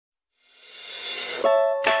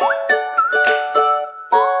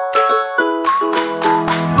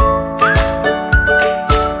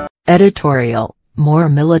Editorial: more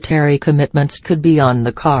military commitments could be on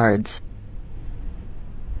the cards.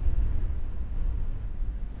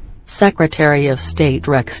 Secretary of State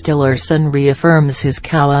Rex Tillerson reaffirms his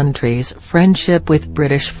country's friendship with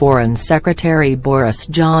British Foreign Secretary Boris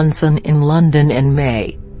Johnson in London in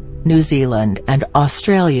May. New Zealand and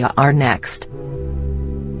Australia are next.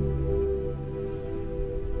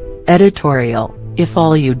 Editorial: if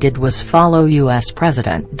all you did was follow US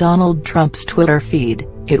President Donald Trump's Twitter feed,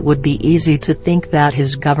 it would be easy to think that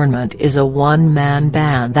his government is a one-man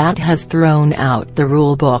band that has thrown out the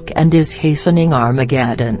rulebook and is hastening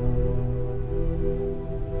Armageddon.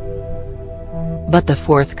 But the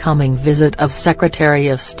forthcoming visit of Secretary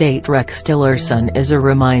of State Rex Tillerson is a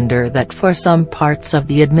reminder that for some parts of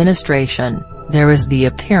the administration, there is the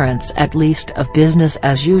appearance at least of business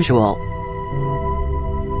as usual.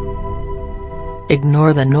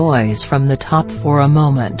 Ignore the noise from the top for a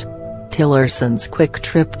moment. Tillerson's quick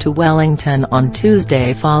trip to Wellington on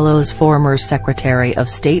Tuesday follows former Secretary of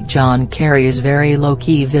State John Kerry's very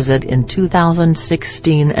low-key visit in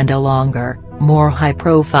 2016 and a longer, more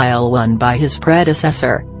high-profile one by his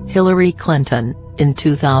predecessor, Hillary Clinton, in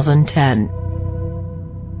 2010.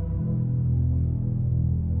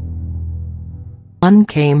 One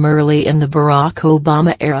came early in the Barack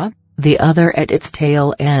Obama era, the other at its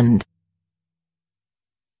tail end.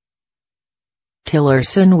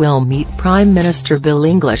 Tillerson will meet Prime Minister Bill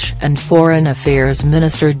English and Foreign Affairs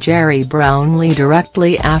Minister Jerry Brownlee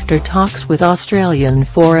directly after talks with Australian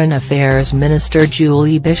Foreign Affairs Minister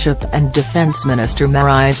Julie Bishop and Defence Minister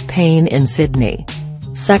Marise Payne in Sydney.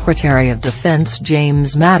 Secretary of Defence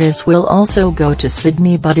James Mattis will also go to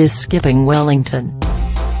Sydney but is skipping Wellington.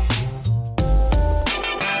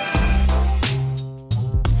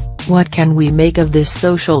 What can we make of this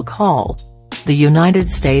social call? The United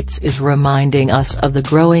States is reminding us of the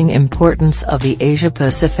growing importance of the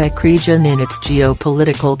Asia-Pacific region in its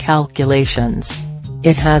geopolitical calculations.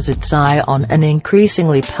 It has its eye on an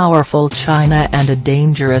increasingly powerful China and a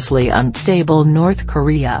dangerously unstable North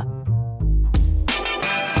Korea.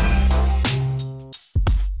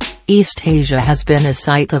 East Asia has been a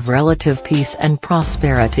site of relative peace and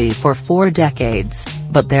prosperity for 4 decades,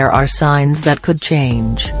 but there are signs that could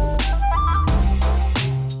change.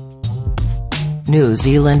 New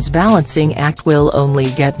Zealand's balancing act will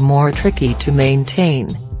only get more tricky to maintain.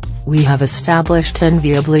 We have established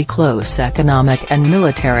enviably close economic and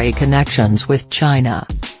military connections with China.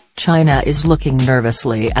 China is looking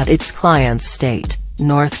nervously at its client state,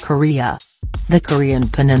 North Korea. The Korean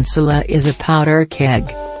peninsula is a powder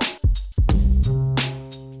keg.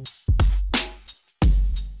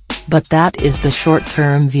 But that is the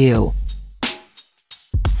short-term view.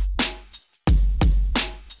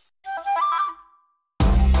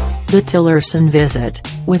 The Tillerson visit,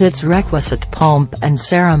 with its requisite pomp and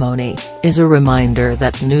ceremony, is a reminder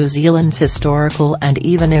that New Zealand's historical and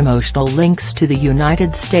even emotional links to the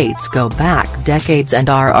United States go back decades and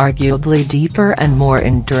are arguably deeper and more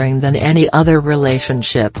enduring than any other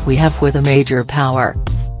relationship we have with a major power.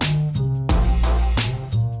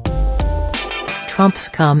 Trumps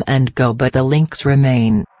come and go but the links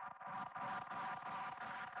remain.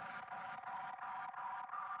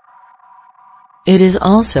 It is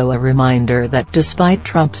also a reminder that despite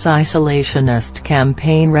Trump's isolationist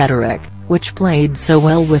campaign rhetoric, which played so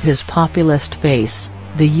well with his populist base,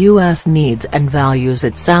 the U.S. needs and values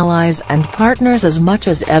its allies and partners as much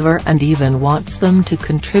as ever and even wants them to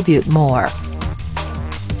contribute more.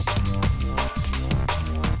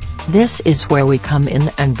 This is where we come in,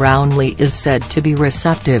 and Brownlee is said to be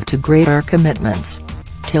receptive to greater commitments.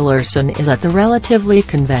 Tillerson is at the relatively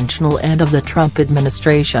conventional end of the Trump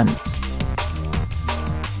administration.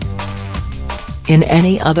 In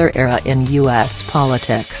any other era in U.S.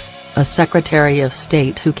 politics, a Secretary of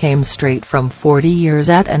State who came straight from 40 years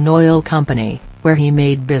at an oil company, where he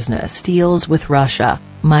made business deals with Russia,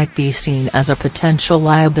 might be seen as a potential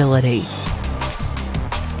liability.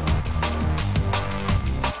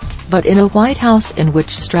 But in a White House in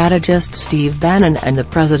which strategist Steve Bannon and the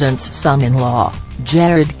president's son-in-law,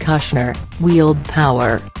 Jared Kushner, wield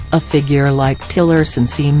power, a figure like Tillerson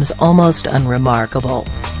seems almost unremarkable.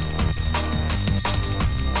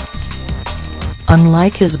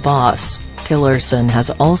 Unlike his boss, Tillerson has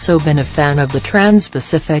also been a fan of the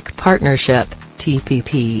Trans-Pacific Partnership,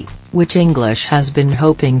 TPP, which English has been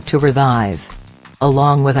hoping to revive.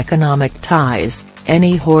 Along with economic ties,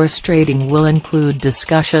 any horse trading will include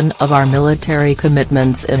discussion of our military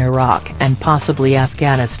commitments in Iraq and possibly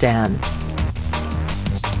Afghanistan.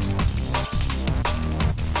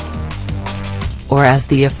 or as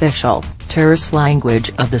the official, terse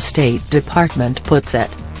language of the State Department puts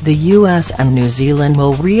it, the US and New Zealand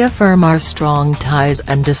will reaffirm our strong ties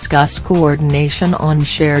and discuss coordination on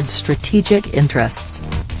shared strategic interests.